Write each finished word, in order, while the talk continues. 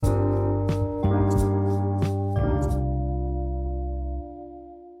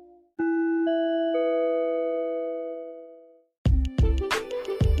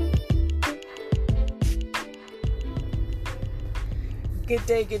Good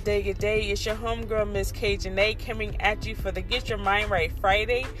day, good day, good day. It's your homegirl, Miss K. Janae, coming at you for the Get Your Mind Right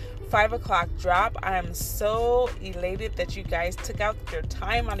Friday 5 o'clock drop. I am so elated that you guys took out your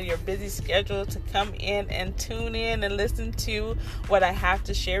time out of your busy schedule to come in and tune in and listen to what I have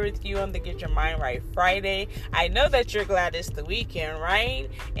to share with you on the Get Your Mind Right Friday. I know that you're glad it's the weekend, right?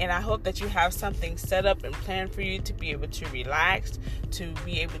 And I hope that you have something set up and planned for you to be able to relax, to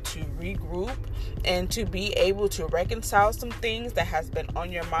be able to regroup, and to be able to reconcile some things that has been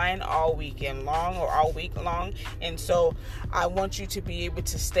on your mind all weekend long or all week long. And so I want you to be able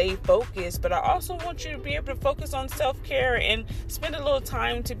to stay focused, but I also want you to be able to focus on self-care and spend a little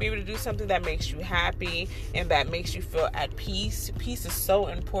time to be able to do something that makes you happy and that makes you feel at peace. Peace is so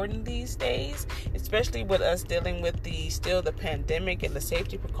important these days, especially with us dealing with the pandemic and the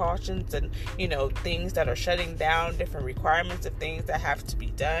safety precautions and, things that are shutting down, different requirements of things that have to be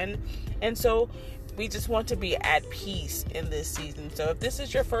done. And so we just want to be at peace in this season. So if this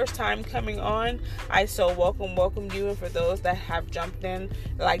is your first time coming on, I so welcome you. And for those that have jumped in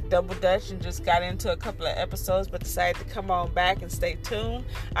like double dutch and just got into a couple of episodes but decided to come on back and stay tuned,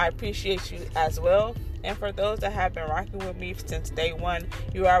 I appreciate you as well. And for those that have been rocking with me since day one,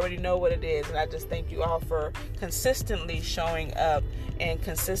 you already know what it is. And I just thank you all for consistently showing up and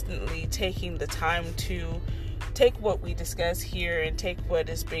consistently taking the time to take what we discuss here and take what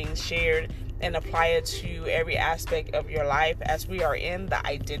is being shared and apply it to every aspect of your life, as we are in the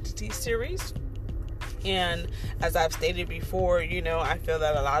identity series. And as I've stated before, I feel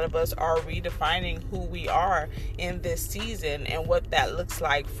that a lot of us are redefining who we are in this season and what that looks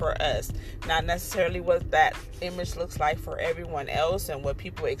like for us. Not necessarily what that image looks like for everyone else and what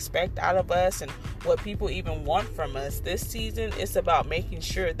people expect out of us and what people even want from us. This season is about making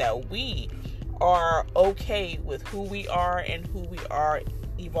sure that we are okay with who we are and who we are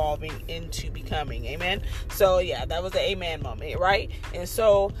evolving into becoming. Amen. So yeah, that was the amen moment, right? And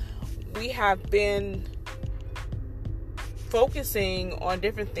so we have been focusing on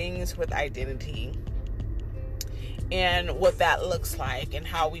different things with identity and what that looks like and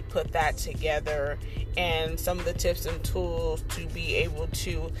how we put that together and some of the tips and tools to be able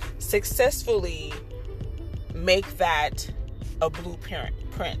to successfully make that a blueprint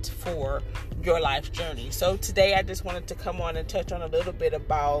for your life journey. So today I just wanted to come on and touch on a little bit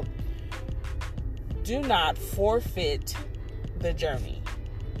about do not forfeit the journey.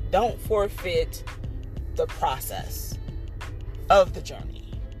 Don't forfeit the process of the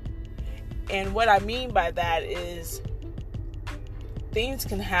journey. And what I mean by that is things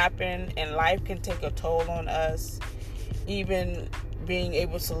can happen and life can take a toll on us. Even being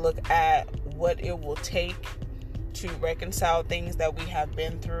able to look at what it will take to reconcile things that we have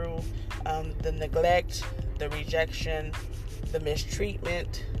been through, the neglect, the rejection, the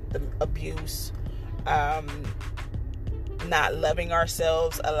mistreatment, the abuse, not loving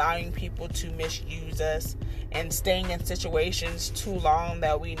ourselves, allowing people to misuse us, and staying in situations too long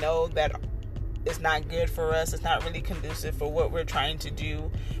that we know that is not good for us. It's not really conducive for what we're trying to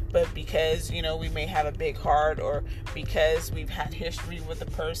do. But because, we may have a big heart, or because we've had history with a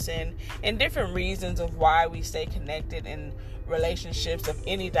person, and different reasons of why we stay connected in relationships of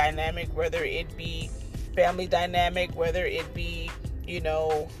any dynamic, whether it be family dynamic, whether it be,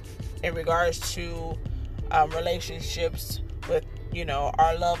 in regards to relationships with,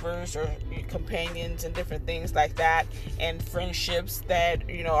 our lovers or companions and different things like that, and friendships that,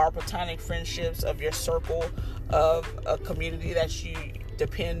 are platonic friendships of your circle of a community that you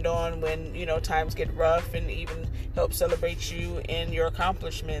depend on when, times get rough, and even help celebrate you in your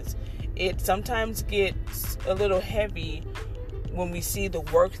accomplishments. It sometimes gets a little heavy when we see the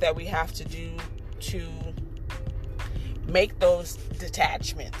work that we have to do to make those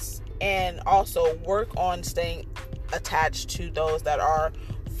detachments, and also work on staying attached to those that are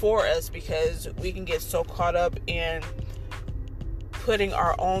for us, because we can get so caught up in putting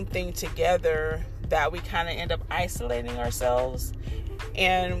our own thing together that we kind of end up isolating ourselves.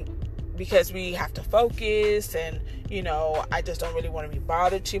 And because we have to focus, and I just don't really want to be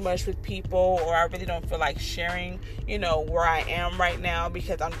bothered too much with people, or I really don't feel like sharing where I am right now,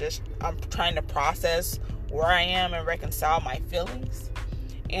 because I'm trying to process where I am and reconcile my feelings.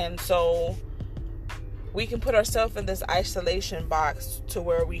 And so we can put ourselves in this isolation box to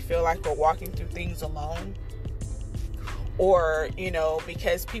where we feel like we're walking through things alone, or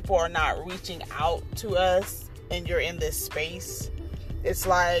because people are not reaching out to us and you're in this space. It's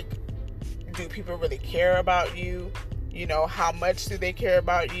like, do people really care about you? How much do they care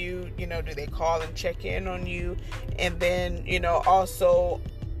about you? Do they call and check in on you? And then, also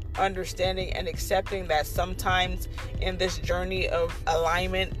understanding and accepting that sometimes in this journey of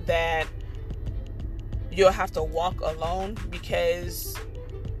alignment that you'll have to walk alone, because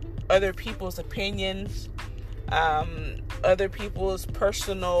other people's opinions, other people's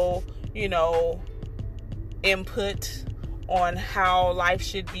personal, input on how life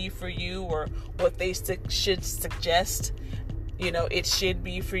should be for you, or what they should suggest, it should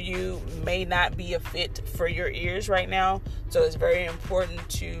be for you, may not be a fit for your ears right now. So it's very important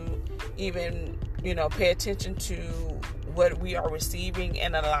to even, pay attention to what we are receiving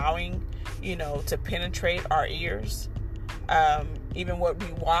and allowing, to penetrate our ears. Even what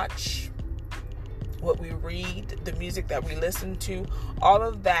we watch, what we read, the music that we listen to, all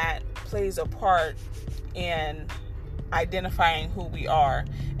of that plays a part in identifying who we are.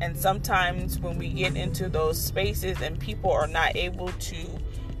 And sometimes when we get into those spaces and people are not able to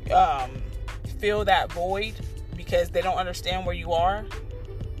fill that void because they don't understand where you are,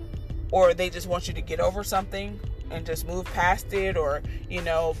 or they just want you to get over something and just move past it, or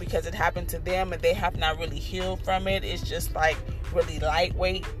because it happened to them and they have not really healed from it, it's just like really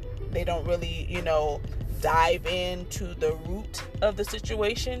lightweight. They don't really dive into the root of the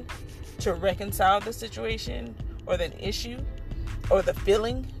situation to reconcile the situation or the issue or the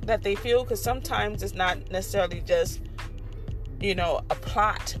feeling that they feel. Because sometimes it's not necessarily just a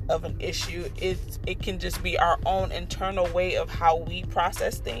plot of an issue. It can just be our own internal way of how we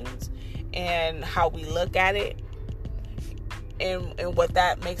process things and how we look at it, and what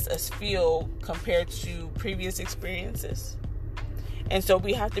that makes us feel compared to previous experiences. And so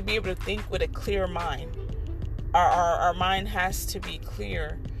we have to be able to think with a clear mind. Our mind has to be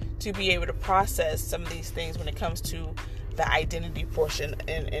clear to be able to process some of these things when it comes to the identity portion,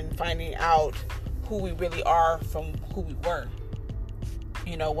 and finding out who we really are from who we were.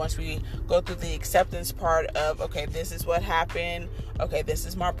 Once we go through the acceptance part of, okay, this is what happened. Okay, this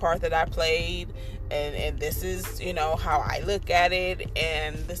is my part that I played. And this is, how I look at it.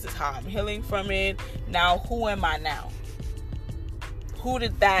 And this is how I'm healing from it. Now, who am I now? What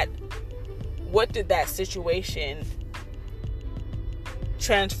did that situation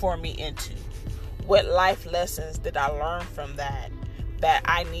transform me into? What life lessons did I learn from that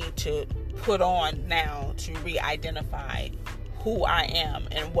I need to put on now to re-identify who I am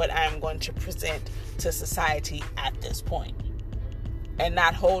and what I am going to present to society at this point, and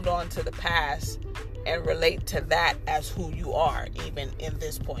not hold on to the past and relate to that as who you are, even in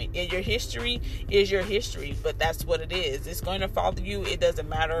this point. And your history is your history, but that's what it is. It's going to follow you. It doesn't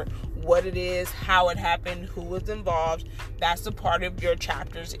matter what it is, how it happened, who was involved. That's a part of your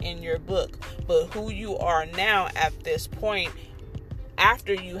chapters in your book. But who you are now at this point,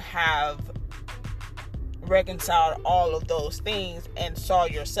 after you have reconciled all of those things and saw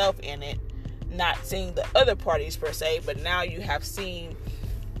yourself in it, not seeing the other parties per se, but now you have seen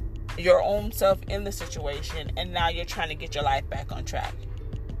your own self in the situation, and now you're trying to get your life back on track.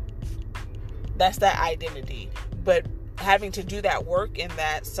 That's that identity. But having to do that work in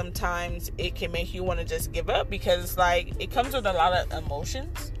that, sometimes it can make you want to just give up, because it's like it comes with a lot of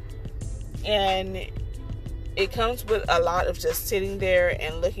emotions, and it comes with a lot of just sitting there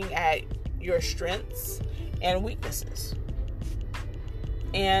and looking at your strengths and weaknesses.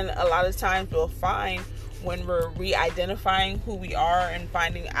 And a lot of times we'll find, when we're re-identifying who we are and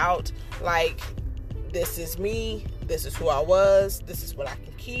finding out, like, this is me, this is who I was, this is what I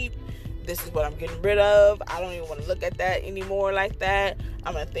can keep, this is what I'm getting rid of. I don't even want to look at that anymore like that.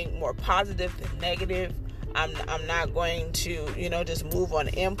 I'm going to think more positive than negative. I'm not going to, just move on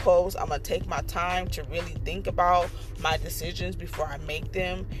impulse. I'm going to take my time to really think about my decisions before I make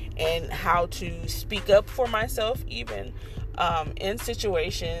them, and how to speak up for myself even in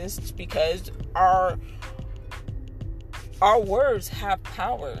situations, because our words have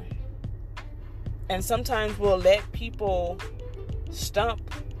power. And sometimes we'll let people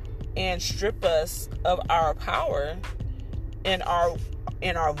stump and strip us of our power and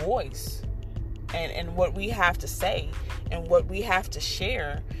our voice. And what we have to say and what we have to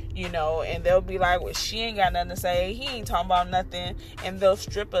share, and they'll be like, well, she ain't got nothing to say, he ain't talking about nothing, and they'll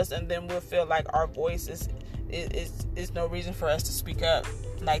strip us, and then we'll feel like our voice is no reason for us to speak up.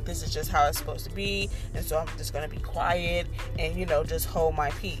 Like, this is just how it's supposed to be, and so I'm just going to be quiet and, just hold my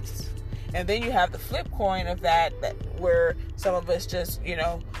peace. And then you have the flip coin of that where some of us just,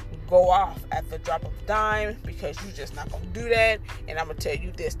 go off at the drop of a dime, because you're just not going to do that, and I'm going to tell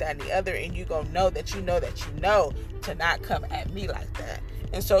you this, that, and the other, and you're going to know that you know to not come at me like that.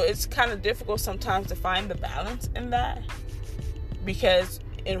 And so it's kind of difficult sometimes to find the balance in that, because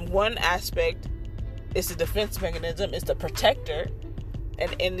in one aspect, it's a defense mechanism, it's the protector,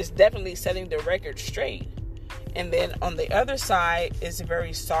 and it's definitely setting the record straight. And then on the other side, it's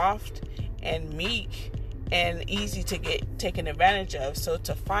very soft and meek and easy to get taken advantage of. So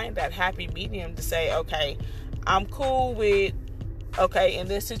to find that happy medium to say, okay, I'm cool with, okay, in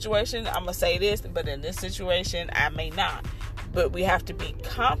this situation, I'm going to say this, but in this situation, I may not. But we have to be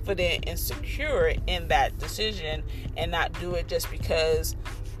confident and secure in that decision and not do it just because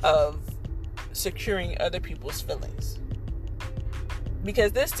of securing other people's feelings.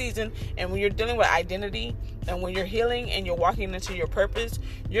 Because this season, and when you're dealing with identity, and when you're healing and you're walking into your purpose,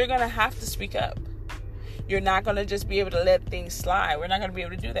 you're going to have to speak up. You're not going to just be able to let things slide. We're not going to be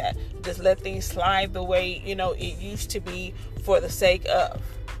able to do that. Just let things slide the way, it used to be for the sake of.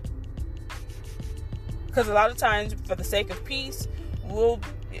 Because a lot of times, for the sake of peace, we'll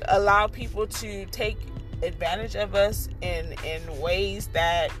allow people to take advantage of us in ways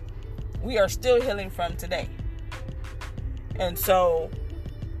that we are still healing from today. And so,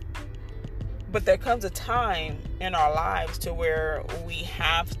 but there comes a time in our lives to where we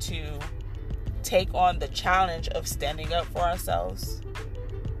have to take on the challenge of standing up for ourselves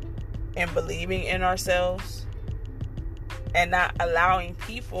and believing in ourselves and not allowing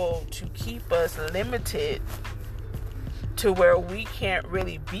people to keep us limited to where we can't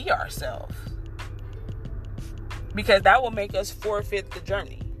really be ourselves, because that will make us forfeit the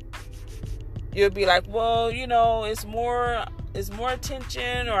journey. You'll be like, well, it's more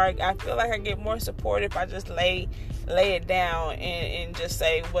attention, or I feel like I get more support if I just lay it down and just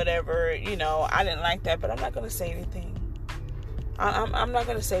say whatever, I didn't like that, but I'm not going to say anything. I'm not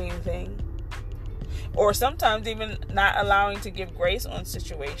going to say anything. Or sometimes even not allowing to give grace on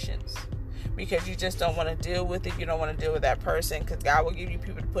situations because you just don't want to deal with it. You don't want to deal with that person, because God will give you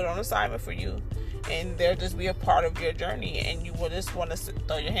people to put on assignment for you, and they'll just be a part of your journey, and you will just want to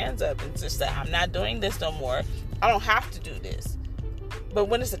throw your hands up and just say, I'm not doing this no more. I don't have to do this. But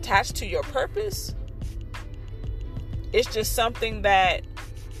when it's attached to your purpose, it's just something that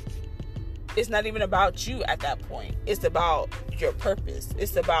it's not even about you at that point. It's about your purpose.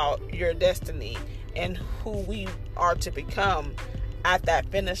 It's about your destiny and who we are to become at that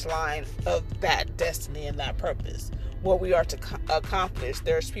finish line of that destiny and that purpose. What we are to accomplish.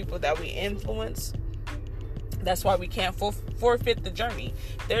 There's people that we influence. That's why we can't forfeit the journey.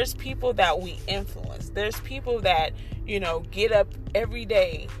 There's people that we influence. There's people that, get up every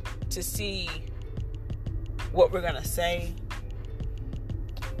day to see what we're going to say.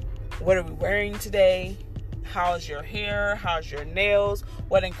 What are we wearing today? How's your hair? How's your nails?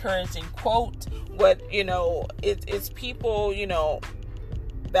 What encouraging quote? What, it's people,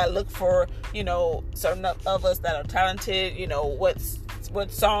 that look for, certain of us that are talented,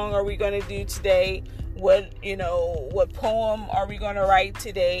 what song are we going to do today? What poem are we going to write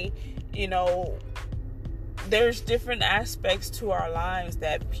today? There's different aspects to our lives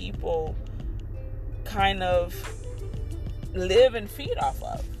that people kind of live and feed off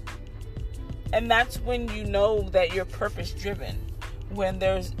of. And that's when you know that you're purpose driven, when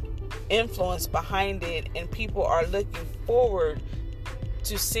there's influence behind it and people are looking forward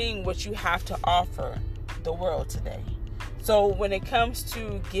to seeing what you have to offer the world today. So when it comes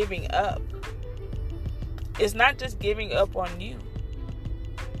to giving up, it's not just giving up on you.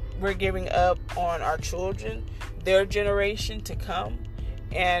 We're giving up on our children, their generation to come,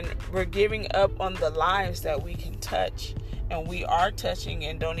 and we're giving up on the lives that we can touch, and we are touching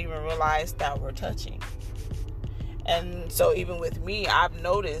and don't even realize that we're touching. And so even with me, I've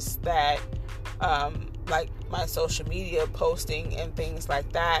noticed that like my social media posting and things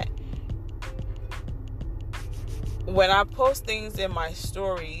like that, when I post things in my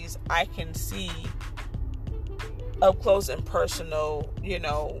stories, I can see up close and personal,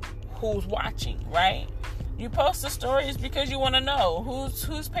 who's watching, right? You post the stories because you want to know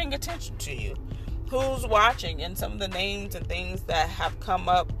who's paying attention to you, who's watching. And some of the names and things that have come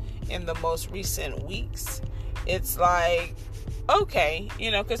up in the most recent weeks, it's like, okay,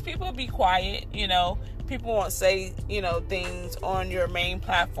 because people be quiet, people won't say, things on your main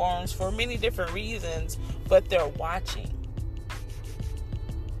platforms for many different reasons, but they're watching.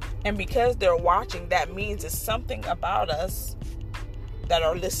 And because they're watching, that means it's something about us that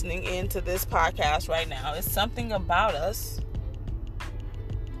are listening into this podcast right now. It's something about us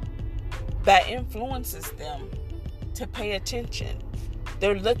that influences them to pay attention.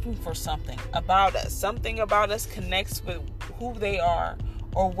 They're looking for something about us. Something about us connects with who they are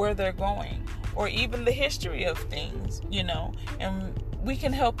or where they're going or even the history of things, and we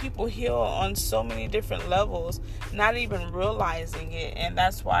can help people heal on so many different levels, not even realizing it. And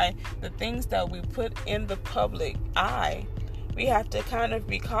that's why the things that we put in the public eye, we have to kind of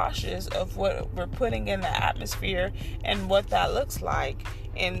be cautious of what we're putting in the atmosphere and what that looks like.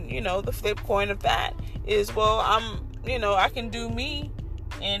 And, the flip coin of that is, well, I can do me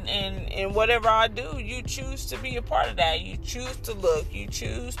And whatever I do, you choose to be a part of that. You choose to look. You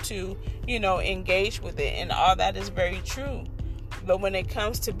choose to, engage with it. And all that is very true. But when it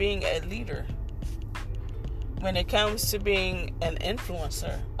comes to being a leader, when it comes to being an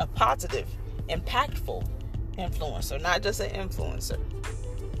influencer, a positive, impactful influencer, not just an influencer,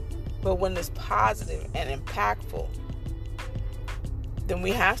 but when it's positive and impactful, then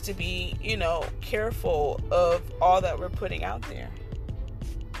we have to be, careful of all that we're putting out there.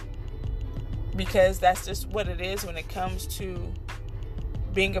 Because that's just what it is when it comes to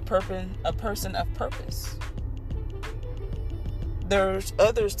being a person of purpose. There's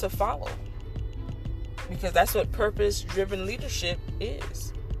others to follow. Because that's what purpose-driven leadership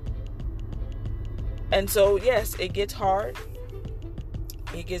is. And so, yes, it gets hard.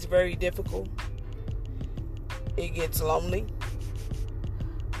 It gets very difficult. It gets lonely.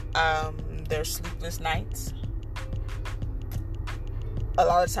 There's sleepless nights. A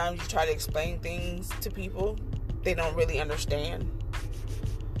lot of times you try to explain things to people, they don't really understand.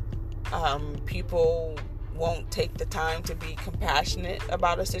 People won't take the time to be compassionate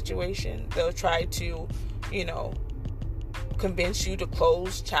about a situation. They'll try to, convince you to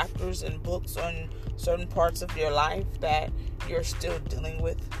close chapters and books on certain parts of your life that you're still dealing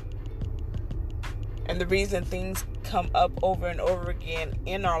with. And the reason things come up over and over again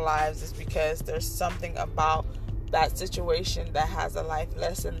in our lives is because there's something about that situation that has a life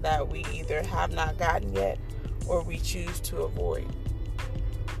lesson that we either have not gotten yet or we choose to avoid.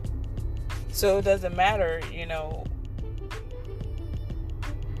 So it doesn't matter,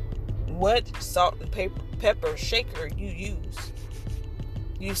 what salt and pepper shaker you use.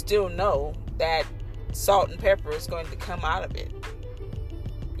 You still know that salt and pepper is going to come out of it.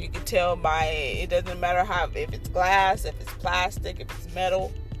 You can tell by it doesn't matter if it's glass, if it's plastic, if it's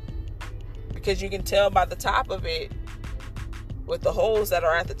metal, because you can tell by the top of it with the holes that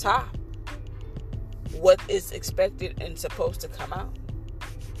are at the top what is expected and supposed to come out.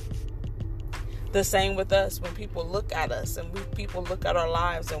 The same with us. When people look at us and people look at our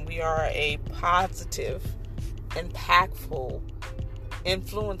lives and we are a positive, impactful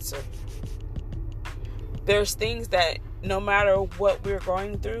influencer, there's things that no matter what we're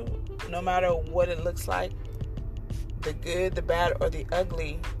going through, no matter what it looks like, the good, the bad, or the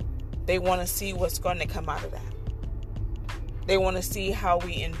ugly, they want to see what's going to come out of that. They want to see how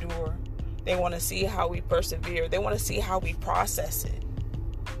we endure. They want to see how we persevere. They want to see how we process it.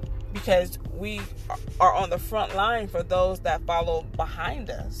 Because we are on the front line for those that follow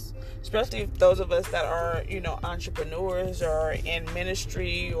behind us. Especially those of us that are, entrepreneurs or in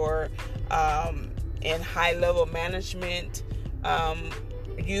ministry or in high-level management,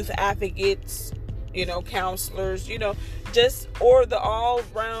 youth advocates, counselors, or the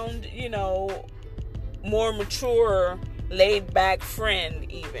all-round, more mature, laid-back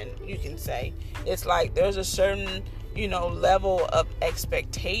friend even, you can say. It's like there's a certain, level of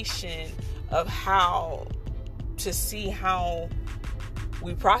expectation of how to see how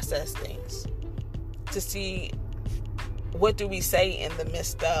we process things, to see what do we say in the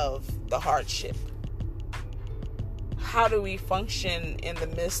midst of the hardship. How do we function in the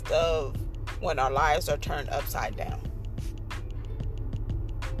midst of when our lives are turned upside down?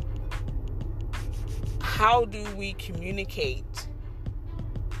 How do we communicate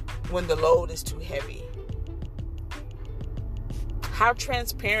when the load is too heavy? How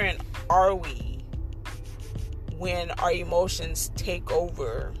transparent are we when our emotions take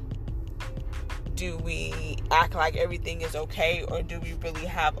over? Do we act like everything is okay, or do we really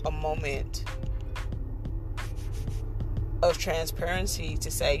have a moment of transparency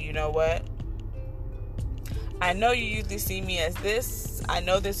to say, you know what? I know you usually see me as this. I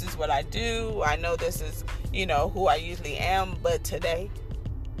know this is what I do. I know this is, who I usually am. But today,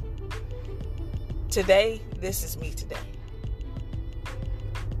 this is me today.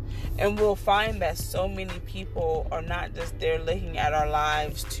 And we'll find that so many people are not just there looking at our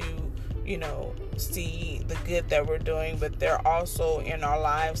lives to, see the good that we're doing, but they're also in our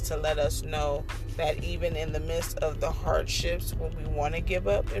lives to let us know that even in the midst of the hardships, when we want to give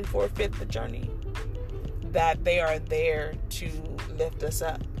up and forfeit the journey, that they are there to lift us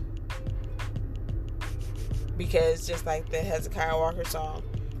up. Because just like the Hezekiah Walker song,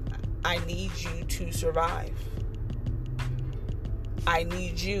 I need you to survive. I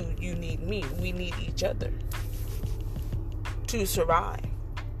need you, you need me. We need each other to survive.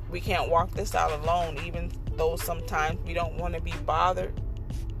 We can't walk this out alone, even though sometimes we don't want to be bothered.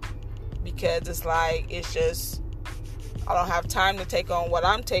 Because it's just, I don't have time to take on what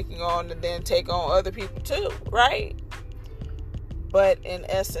I'm taking on and then take on other people too, right? But in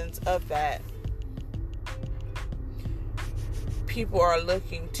essence of that, people are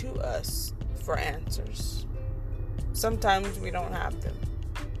looking to us for answers. Sometimes we don't have them.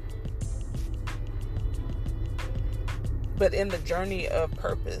 But in the journey of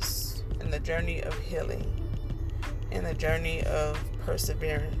purpose, in the journey of healing, in the journey of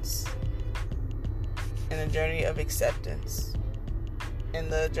perseverance, in the journey of acceptance, in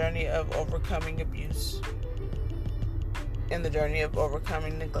the journey of overcoming abuse, in the journey of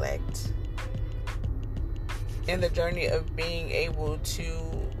overcoming neglect, in the journey of being able to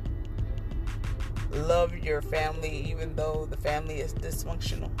love your family even though the family is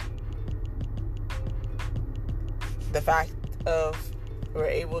dysfunctional. The fact of we're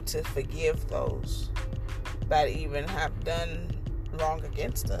able to forgive those that even have done wrong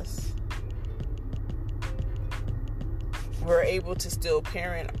against us. We're able to still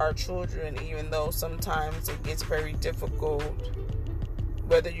parent our children even though sometimes it gets very difficult,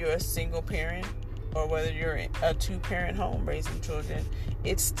 whether you're a single parent or whether you're in a two-parent home raising children,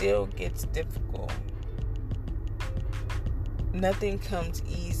 it still gets difficult. Nothing comes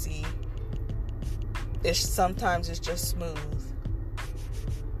easy. Sometimes it's just smooth.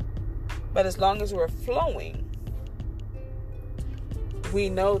 But as long as we're flowing, we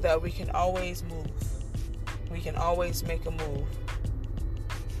know that we can always move. We can always make a move.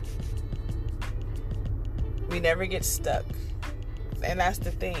 We never get stuck. And that's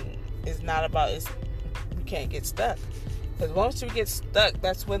the thing. It's not about we can't get stuck. Because once we get stuck,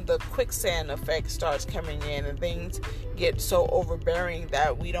 that's when the quicksand effect starts coming in and things get so overbearing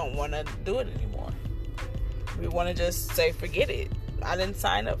that we don't want to do it anymore. We want to just say, forget it. I didn't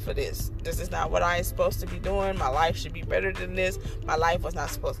sign up for this. This is not what I'm supposed to be doing. My life should be better than this. My life was not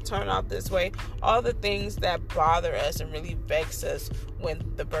supposed to turn out this way. All the things that bother us and really vex us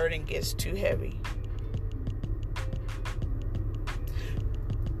when the burden gets too heavy.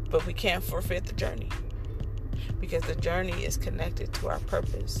 But we can't forfeit the journey, because the journey is connected to our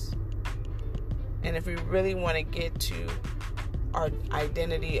purpose. And if we really want to get to our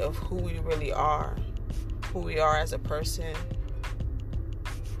identity of who we really are, who we are as a person,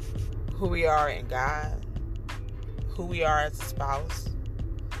 who we are in God, who we are as a spouse,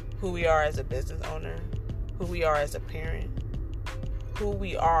 who we are as a business owner, who we are as a parent, who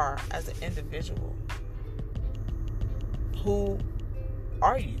we are as an individual. Who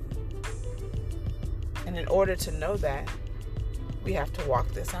are you? And in order to know that, we have to walk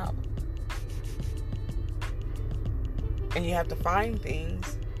this out. And you have to find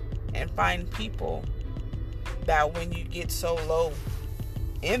things and find people that when you get so low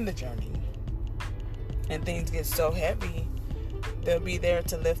in the journey and things get so heavy, they'll be there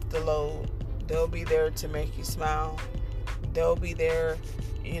to lift the load. They'll be there to make you smile. They'll be there,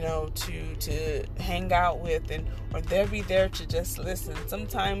 to hang out with, or they'll be there to just listen.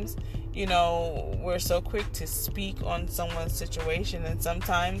 Sometimes, we're so quick to speak on someone's situation, and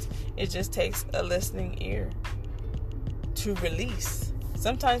sometimes it just takes a listening ear to release.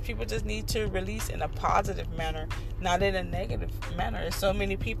 Sometimes people just need to release in a positive manner, not in a negative manner. There's so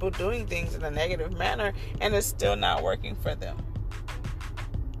many people doing things in a negative manner, and it's still not working for them.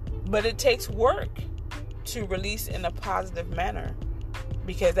 But it takes work to release in a positive manner,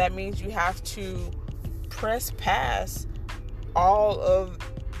 because that means you have to press past all of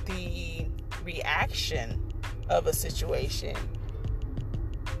the reaction of a situation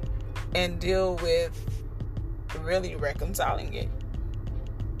and deal with really reconciling it,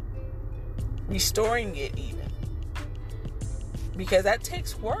 restoring it even, because that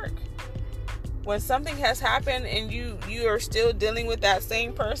takes work. When something has happened and you are still dealing with that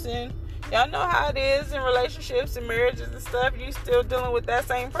same person, y'all know how it is in relationships and marriages and stuff. You still dealing with that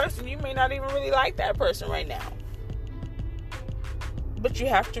same person. You may not even really like that person right now, but you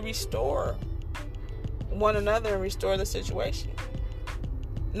have to restore one another and restore the situation,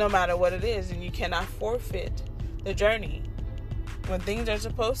 no matter what it is. And you cannot forfeit the journey. When things are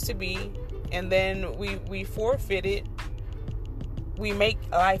supposed to be and then we forfeit it, we make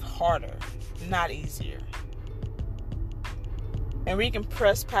life harder, not easier. And we can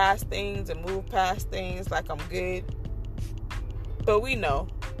press past things and move past things like I'm good. But we know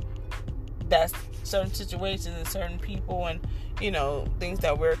that certain situations and certain people and, things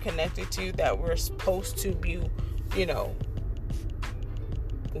that we're connected to, that we're supposed to be,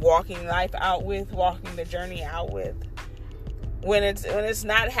 walking life out with, walking the journey out with. When it's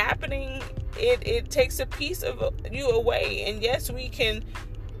not happening, it takes a piece of you away. And yes, we can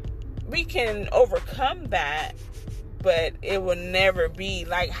overcome that, but it will never be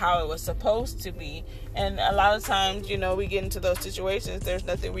like how it was supposed to be. And a lot of times, we get into those situations, there's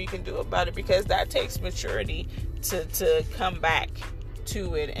nothing we can do about it, because that takes maturity to come back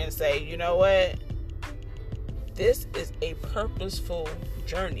to it and say, you know what, this is a purposeful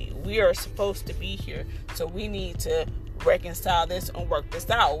journey. We are supposed to be here, so we need to reconcile this and work this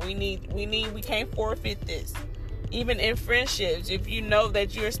out. We can't forfeit this. Even in friendships, if you know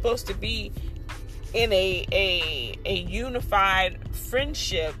that you're supposed to be in a unified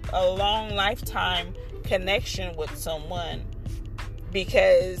friendship, a long lifetime connection with someone,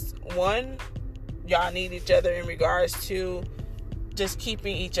 because one, y'all need each other in regards to just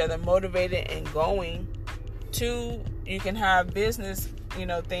keeping each other motivated and going. Two, you can have business,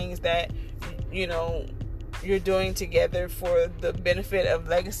 things that, you're doing together for the benefit of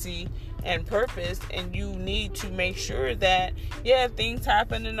legacy and purpose, and you need to make sure that, things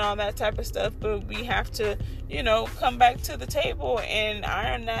happen and all that type of stuff, but we have to, come back to the table and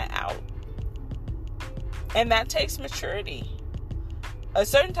iron that out. And that takes maturity. A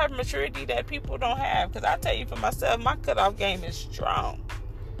certain type of maturity that people don't have. Because I tell you for myself, my cutoff game is strong.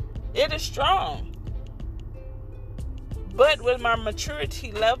 It is strong. But with my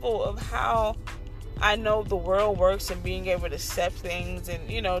maturity level of how I know the world works and being able to accept things and,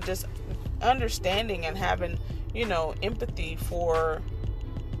 just understanding and having, empathy for,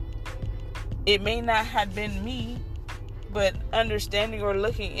 it may not have been me, but understanding or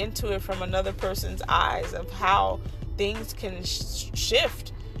looking into it from another person's eyes of how things can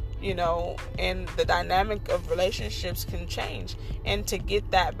shift, and the dynamic of relationships can change. And to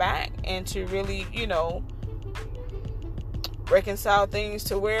get that back and to really, reconcile things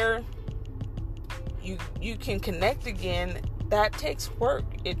to where you can connect again, that takes work.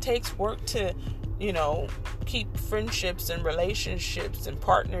 It takes work to, keep friendships and relationships and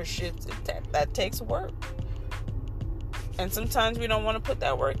partnerships. That takes work. And sometimes we don't want to put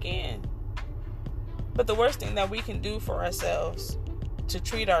that work in. But the worst thing that we can do for ourselves to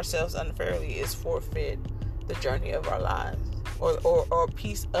treat ourselves unfairly is forfeit the journey of our lives or a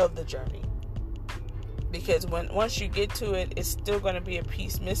piece of the journey. Because once you get to it, it's still going to be a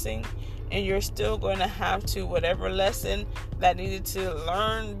piece missing, and you're still going to have to, whatever lesson that needed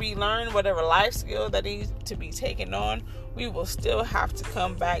to be learned, whatever life skill that needs to be taken on, we will still have to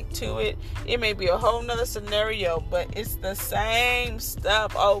come back to it. It may be a whole nother scenario, but it's the same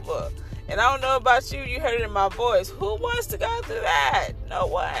stuff over. And I don't know about you, you heard it in my voice. Who wants to go through that? No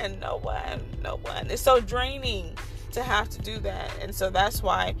one. It's so draining to have to do that. And so that's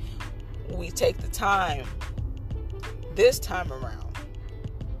why we take the time, this time around,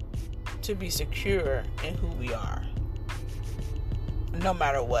 to be secure in who we are. No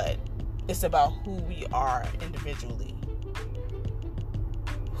matter what. It's about who we are individually.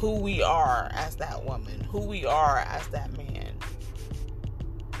 Who we are as that woman. Who we are as that man.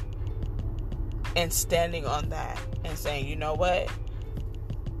 And standing on that and saying, you know what?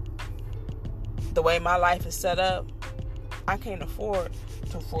 The way my life is set up, I can't afford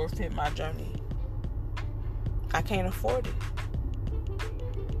to forfeit my journey. I can't afford it.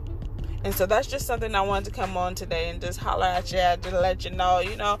 And so that's just something I wanted to come on today and just holler at you to let you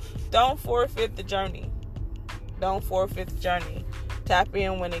know, don't forfeit the journey. Don't forfeit the journey. Tap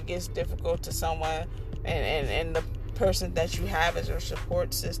in when it gets difficult to someone and the person that you have as your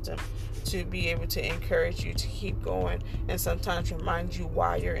support system to be able to encourage you to keep going and sometimes remind you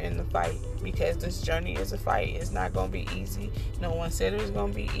why you're in the fight, because this journey is a fight. It's not going to be easy. No one said it was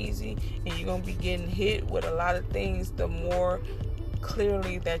going to be easy, and you're going to be getting hit with a lot of things the more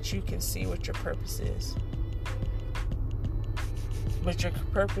clearly that you can see what your purpose is. But your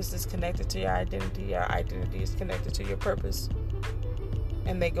purpose is connected to your identity. Your identity is connected to your purpose,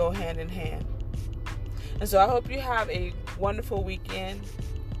 and they go hand in hand. And so I hope you have a wonderful weekend.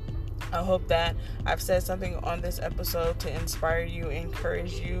 I hope that I've said something on this episode to inspire you,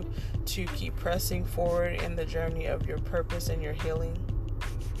 encourage you to keep pressing forward in the journey of your purpose and your healing.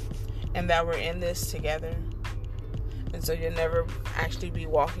 And that we're in this together. And so you'll never actually be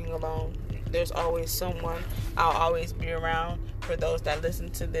walking alone. There's always someone. I'll always be around for those that listen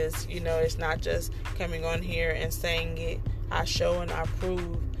to this. It's not just coming on here and saying it. I show and I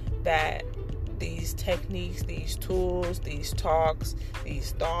prove that these techniques, these tools, these talks,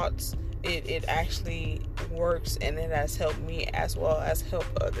 these thoughts, it actually works, and it has helped me as well as help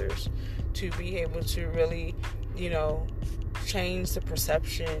others to be able to really, change the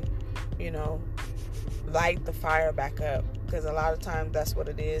perception, light the fire back up, because a lot of times that's what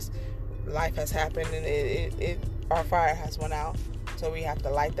it is. Life has happened and our fire has went out. So we have to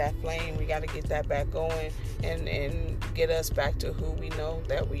light that flame. We got to get that back going and get us back to who we know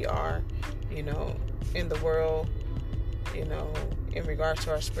that we are, in the world, in regards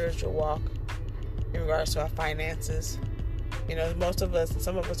to our spiritual walk, in regards to our finances, Most of us,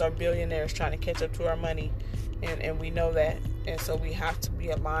 some of us are billionaires trying to catch up to our money, and we know that. And so we have to be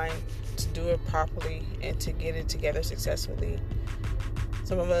aligned to do it properly and to get it together successfully.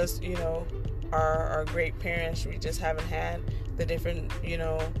 Some of us, are great parents. We just haven't had the different,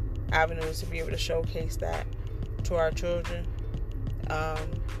 avenues to be able to showcase that to our children.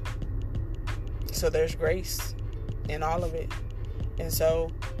 So there's grace in all of it. And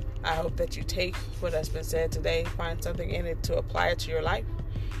so I hope that you take what has been said today, find something in it to apply it to your life.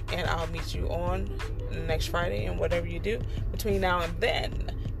 And I'll meet you on next Friday. And whatever you do between now and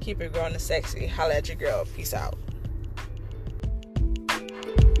then, keep it growing and sexy. Holla at your girl. Peace out.